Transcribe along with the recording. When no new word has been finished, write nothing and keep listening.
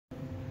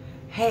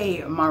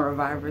Hey, my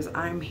revivers,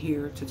 I'm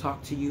here to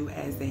talk to you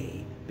as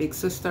a big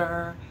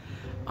sister,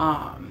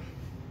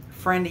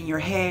 friend in your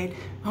head,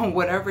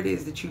 whatever it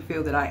is that you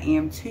feel that I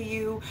am to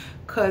you,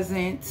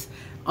 cousins,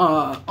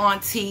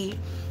 auntie,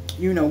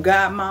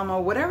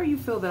 godmama, whatever you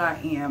feel that I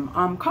am.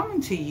 I'm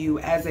coming to you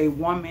as a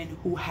woman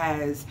who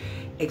has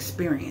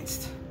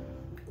experienced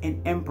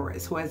an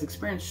empress, who has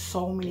experienced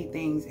so many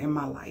things in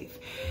my life.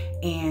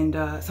 And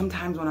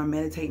sometimes when I'm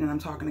meditating and I'm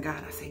talking to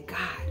God, I say,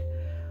 God,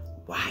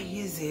 why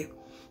is it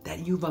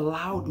that you've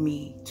allowed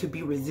me to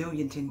be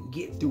resilient and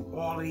get through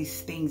all of these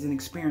things and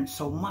experience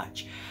so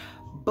much?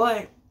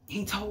 But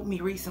he told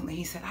me recently,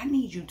 he said, I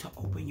need you to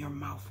open your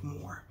mouth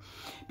more.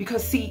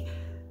 Because see,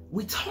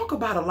 we talk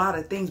about a lot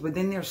of things, but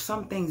then there's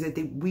some things that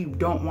we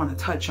don't want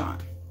to touch on.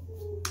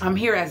 I'm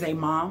here as a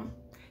mom,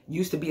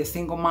 used to be a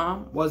single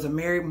mom, was a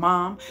married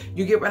mom,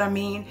 you get what I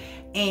mean?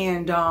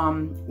 And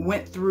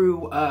went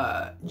through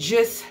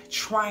just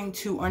trying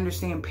to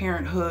understand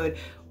parenthood,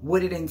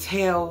 what it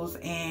entails,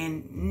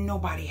 and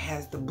nobody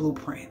has the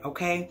blueprint,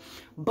 okay?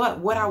 But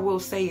what I will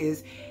say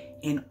is,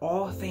 in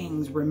all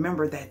things,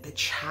 remember that the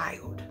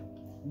child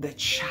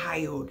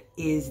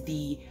is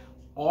the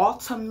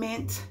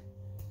ultimate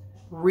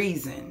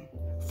reason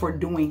for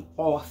doing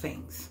all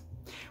things.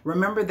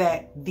 Remember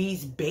that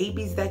these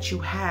babies that you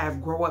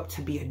have grow up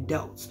to be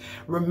adults.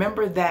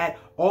 Remember that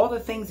all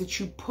the things that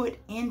you put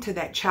into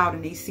that child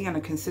and they see on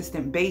a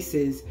consistent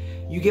basis,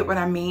 you get what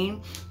I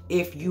mean?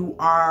 If you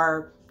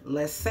are,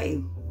 let's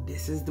say,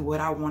 this is what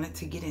I wanted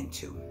to get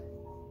into.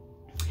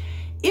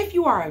 If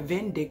you are a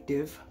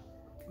vindictive,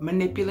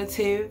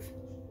 manipulative,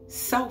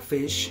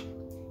 selfish,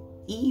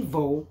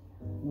 evil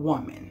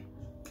woman,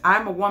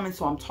 I'm a woman,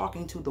 so I'm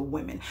talking to the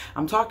women.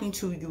 I'm talking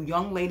to you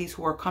young ladies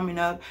who are coming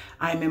up.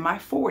 I'm in my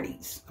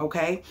 40s,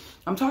 okay?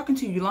 I'm talking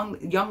to you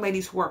young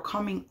ladies who are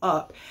coming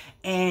up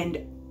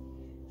and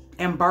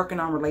embarking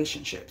on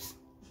relationships,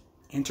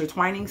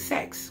 intertwining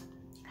sex,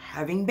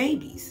 having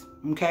babies,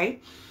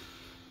 okay?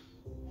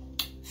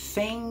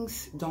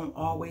 Things don't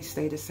always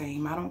stay the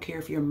same. I don't care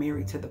if you're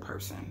married to the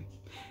person.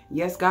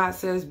 Yes, God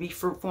says be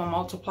fruitful and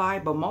multiply,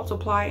 but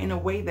multiply in a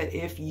way that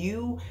if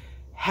you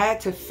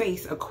had to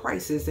face a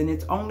crisis and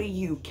it's only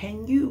you,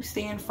 can you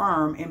stand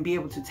firm and be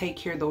able to take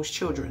care of those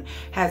children?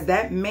 Has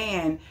that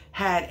man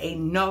had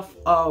enough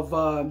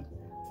of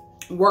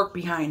work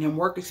behind him,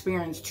 work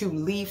experience, to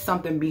leave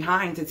something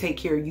behind to take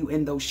care of you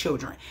and those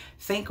children?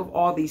 Think of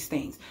all these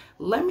things.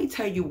 Let me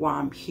tell you why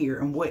I'm here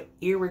and what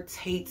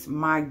irritates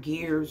my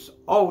gears.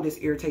 Oh, this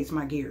irritates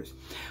my gears.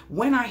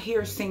 When I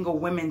hear single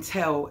women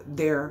tell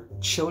their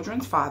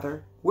children's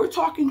father, we're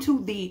talking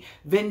to the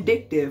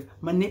vindictive,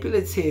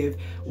 manipulative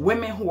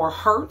women who are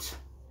hurt,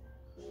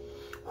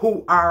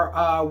 who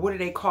are, what do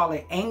they call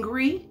it,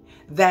 angry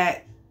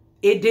that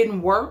it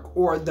didn't work,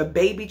 or the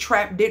baby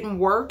trap didn't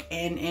work,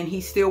 and he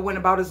still went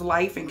about his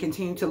life and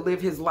continued to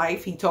live his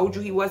life. He told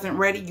you he wasn't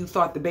ready. You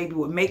thought the baby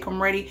would make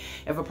him ready.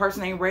 If a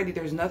person ain't ready,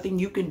 there's nothing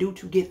you can do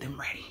to get them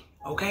ready.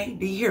 Okay?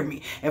 Do you hear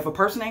me? If a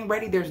person ain't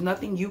ready, there's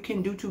nothing you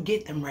can do to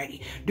get them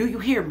ready. Do you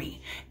hear me?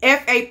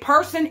 If a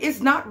person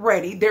is not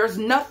ready, there's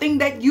nothing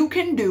that you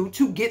can do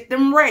to get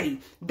them ready.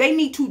 They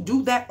need to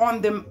do that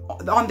on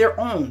their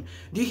own.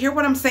 Do you hear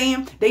what I'm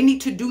saying? They need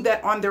to do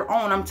that on their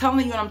own. I'm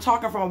telling you, and I'm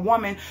talking from a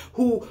woman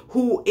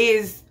who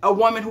is a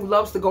woman who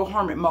loves to go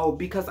hermit mode,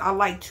 because I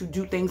like to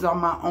do things on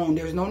my own.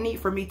 There's no need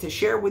for me to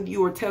share with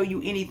you or tell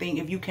you anything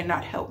if you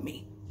cannot help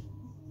me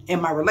in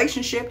my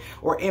relationship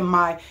or in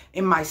my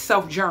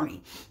self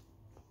journey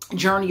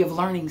of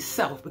learning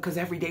self, because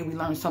every day we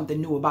learn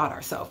something new about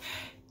ourselves.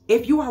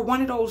 If you are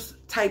one of those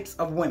types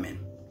of women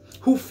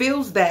who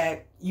feels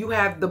that you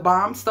have the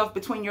bomb stuff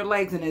between your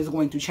legs and is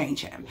going to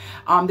change him,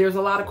 there's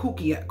a lot of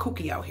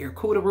kooky out here,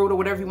 kuda-ruda,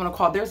 whatever you want to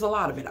call it. There's a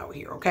lot of it out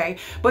here, okay?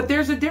 But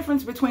there's a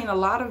difference between a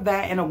lot of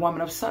that and a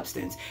woman of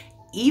substance.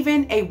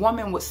 Even a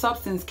woman with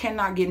substance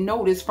cannot get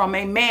noticed from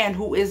a man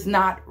who is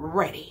not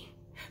ready.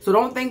 So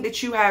don't think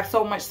that you have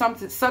so much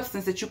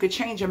substance that you could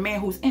change a man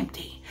who's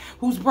empty,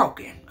 who's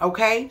broken,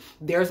 okay?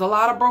 There's a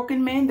lot of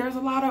broken men. There's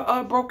a lot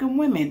of broken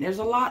women. There's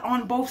a lot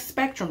on both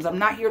spectrums. I'm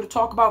not here to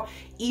talk about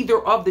either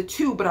of the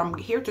two, but I'm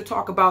here to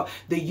talk about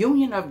the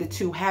union of the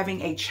two,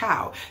 having a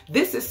child.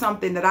 This is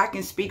something that I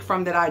can speak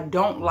from, that I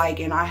don't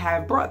like, and I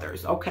have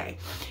brothers, okay?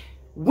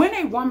 When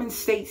a woman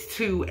states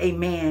to a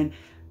man,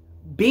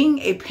 being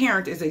a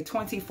parent is a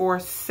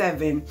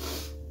 24/7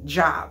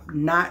 job,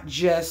 not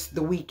just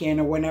the weekend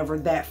or whenever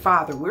that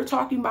father. We're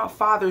talking about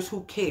fathers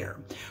who care,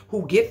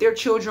 who get their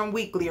children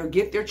weekly or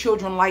get their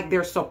children like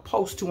they're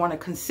supposed to on a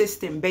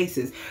consistent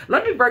basis.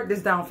 Let me break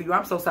this down for you.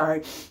 I'm so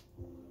sorry.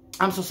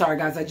 I'm so sorry,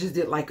 guys. I just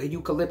did like a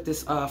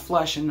eucalyptus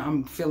flush and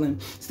I'm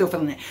still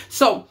feeling it.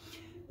 So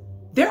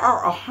there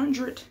are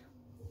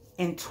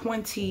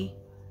 120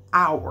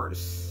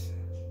 hours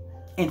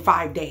in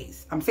 5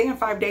 days. I'm saying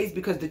 5 days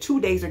because the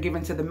 2 days are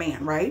given to the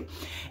man, right?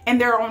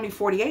 And there are only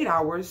 48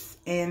 hours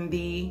in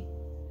the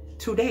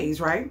 2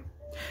 days, right?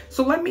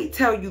 So let me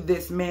tell you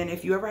this, man,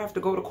 if you ever have to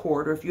go to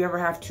court or if you ever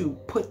have to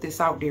put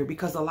this out there,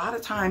 because a lot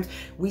of times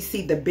we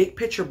see the big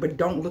picture, but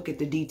don't look at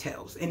the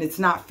details. And it's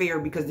not fair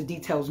because the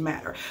details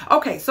matter.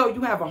 Okay, so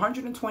you have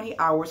 120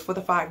 hours for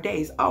the 5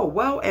 days. Oh,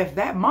 well, if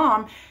that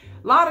mom,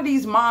 a lot of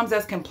these moms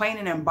that's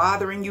complaining and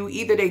bothering you,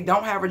 either they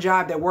don't have a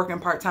job, they're working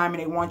part-time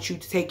and they want you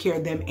to take care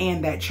of them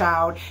and that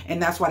child. And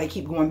that's why they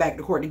keep going back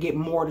to court to get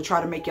more, to try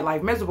to make your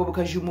life miserable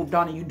because you moved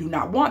on and you do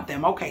not want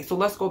them. Okay, so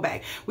let's go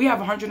back. We have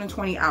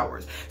 120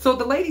 hours. So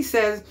the lady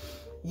says,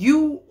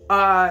 you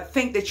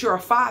think that you're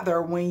a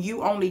father when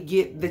you only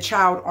get the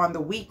child on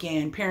the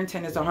weekend.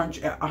 Parenting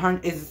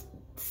is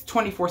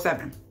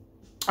 24/7.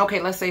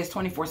 Okay, let's say it's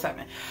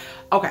 24/7.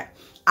 Okay.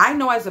 I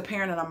know as a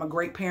parent, and I'm a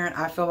great parent,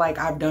 I feel like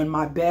I've done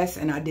my best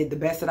and I did the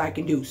best that I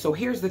can do. So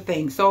here's the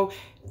thing. So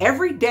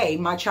every day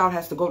my child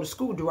has to go to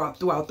school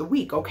throughout the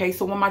week. Okay.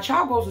 So when my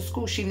child goes to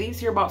school, she leaves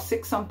here about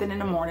 6 something in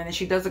the morning and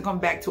she doesn't come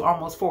back till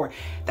almost 4.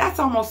 That's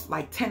almost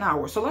like 10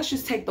 hours. So let's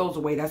just take those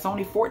away. That's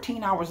only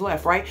 14 hours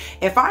left, right?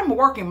 If I'm a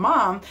working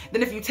mom,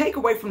 then if you take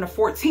away from the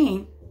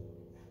 14,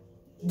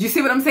 do you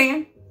see what I'm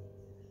saying?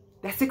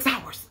 That's 6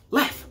 hours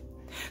left.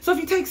 So if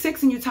you take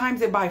 6 and you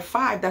times it by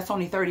 5, that's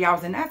only 30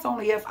 hours. And that's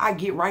only if I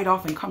get right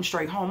off and come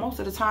straight home. Most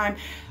of the time,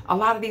 a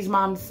lot of these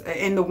moms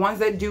and the ones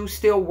that do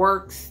still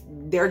works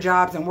their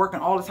jobs and working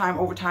all the time,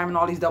 overtime and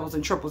all these doubles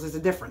and triples is a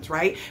difference,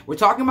 right? We're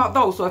talking about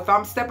those. So if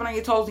I'm stepping on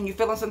your toes and you're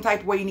feeling some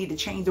type of way, you need to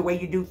change the way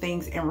you do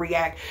things and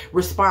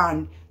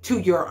respond to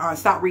your,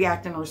 stop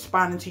reacting and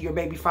responding to your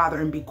baby father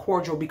and be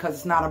cordial, because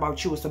it's not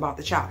about you, it's about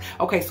the child.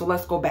 Okay, so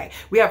let's go back.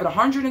 We have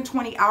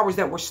 120 hours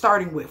that we're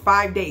starting with,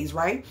 5 days,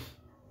 right?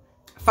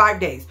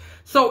 5 days.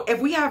 So if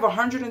we have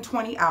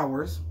 120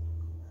 hours,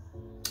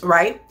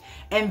 right?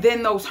 And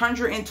then those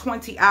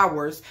 120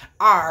 hours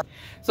are,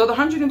 so the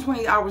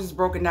 120 hours is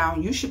broken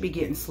down. You should be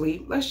getting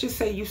sleep. Let's just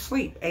say you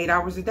sleep 8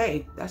 hours a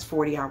day. That's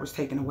 40 hours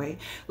taken away.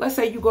 Let's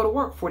say you go to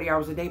work 40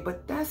 hours a day,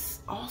 but that's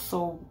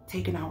also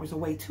taking hours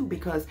away too,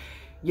 because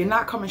you're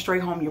not coming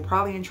straight home. You're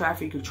probably in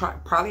traffic. You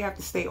probably have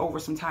to stay over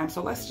some time.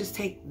 So let's just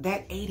take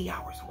that 80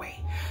 hours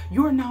away.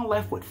 You are now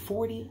left with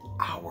 40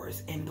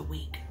 hours in the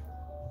week.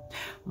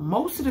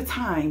 Most of the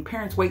time,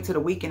 parents wait till the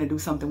weekend to do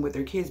something with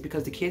their kids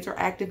because the kids are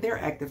active, they're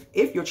active.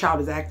 If your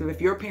child is active, if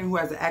you're a parent who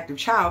has an active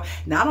child,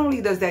 not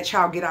only does that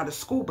child get out of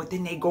school, but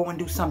then they go and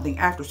do something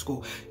after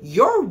school.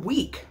 Your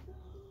week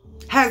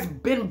has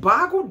been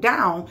boggled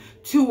down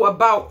to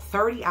about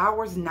 30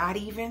 hours, not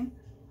even,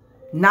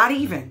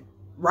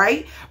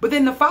 right? But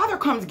then the father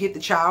comes get the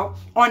child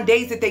on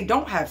days that they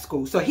don't have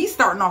school. So he's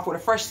starting off with a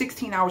fresh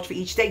 16 hours for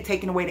each day,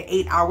 taking away the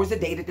 8 hours a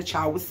day that the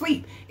child would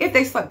sleep, if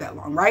they slept that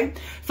long, right?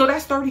 So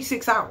that's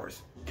 36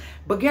 hours.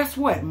 But guess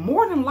what?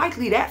 More than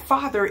likely, that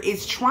father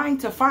is trying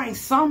to find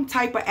some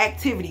type of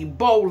activity,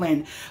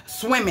 bowling,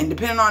 swimming,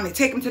 depending on it.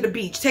 Take them to the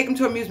beach, take them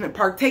to amusement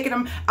park, taking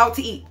them out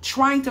to eat,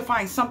 trying to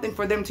find something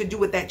for them to do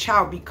with that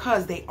child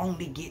because they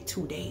only get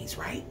 2 days,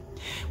 right?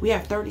 We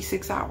have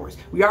 36 hours.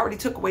 We already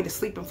took away the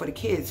sleeping for the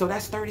kids. So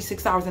that's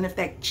 36 hours. And if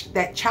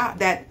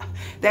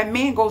that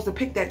man goes to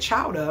pick that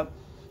child up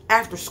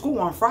after school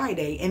on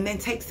Friday and then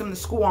takes them to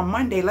school on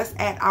Monday, let's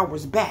add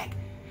hours back.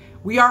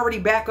 We already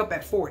back up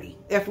at 40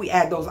 if we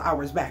add those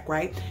hours back,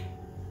 right?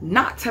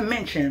 Not to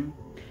mention,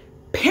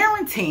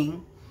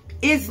 parenting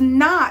is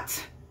not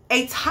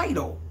a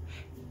title.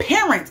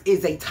 Parent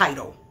is a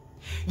title.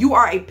 You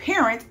are a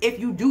parent if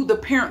you do the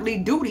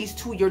parently duties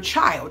to your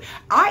child.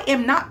 I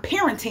am not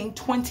parenting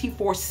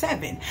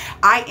 24/7.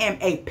 I am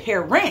a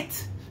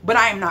parent, but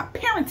I am not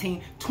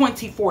parenting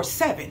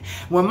 24/7.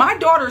 When my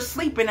daughter's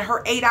sleeping in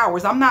her 8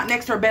 hours, I'm not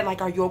next to her bed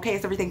like, are you okay?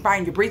 Is everything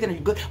fine? You're breathing? Are you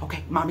good?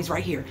 Okay, mommy's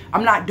right here.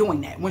 I'm not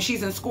doing that. When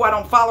she's in school, I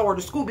don't follow her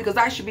to school because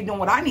I should be doing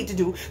what I need to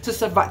do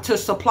to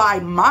supply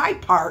my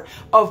part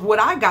of what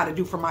I got to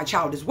do for my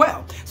child as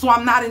well. So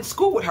I'm not in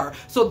school with her.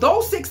 So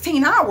those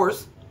 16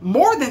 hours,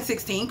 more than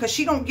 16, because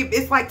she don't get,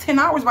 it's like 10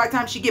 hours by the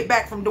time she get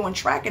back from doing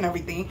track and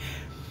everything.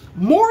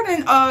 More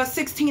than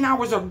 16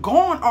 hours are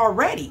gone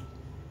already.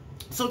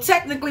 So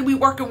technically we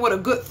working with a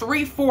good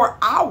 3-4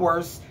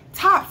 hours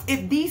tops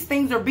if these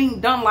things are being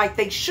done like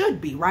they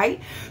should be,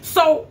 right?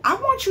 So I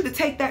want you to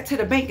take that to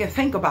the bank and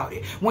think about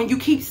it. When you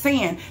keep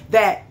saying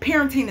that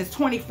parenting is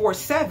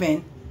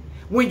 24/7,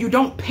 when you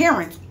don't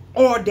parent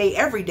all day,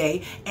 every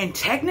day, and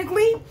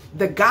technically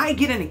the guy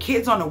getting the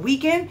kids on the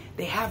weekend,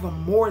 they have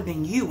them more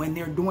than you and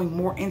they're doing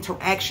more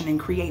interaction and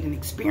creating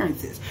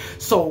experiences.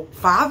 So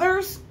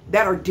fathers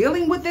that are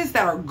dealing with this,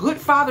 that are good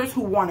fathers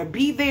who want to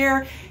be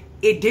there,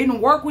 it didn't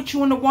work with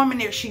you and the woman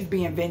there, she's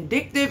being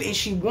vindictive and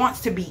she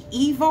wants to be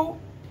evil,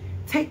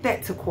 take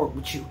that to court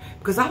with you,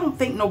 because I don't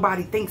think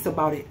nobody thinks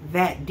about it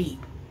that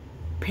deep.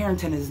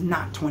 Parenting is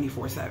not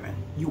 24/7.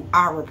 You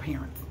are a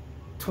parent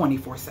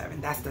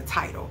 24/7. That's the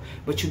title.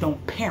 But you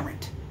don't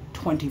parent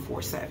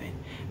 24/7.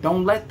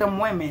 Don't let them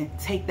women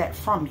take that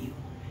from you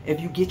if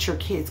you get your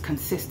kids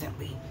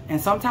consistently. And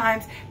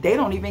sometimes they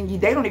don't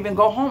even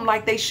go home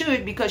like they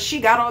should because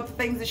she got all the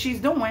things that she's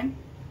doing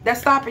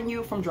that's stopping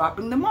you from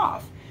dropping them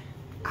off.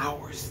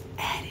 Hours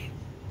added.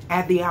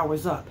 add the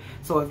hours up.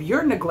 So if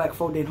you're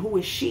neglectful, then who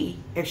is she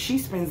if she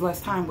spends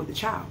less time with the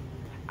child?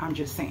 I'm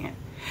just saying.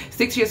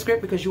 Stick to your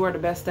script because you are the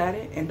best at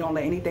it, and don't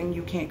let anything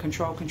you can't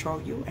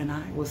control you. And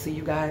I will see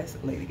you guys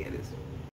later, guys.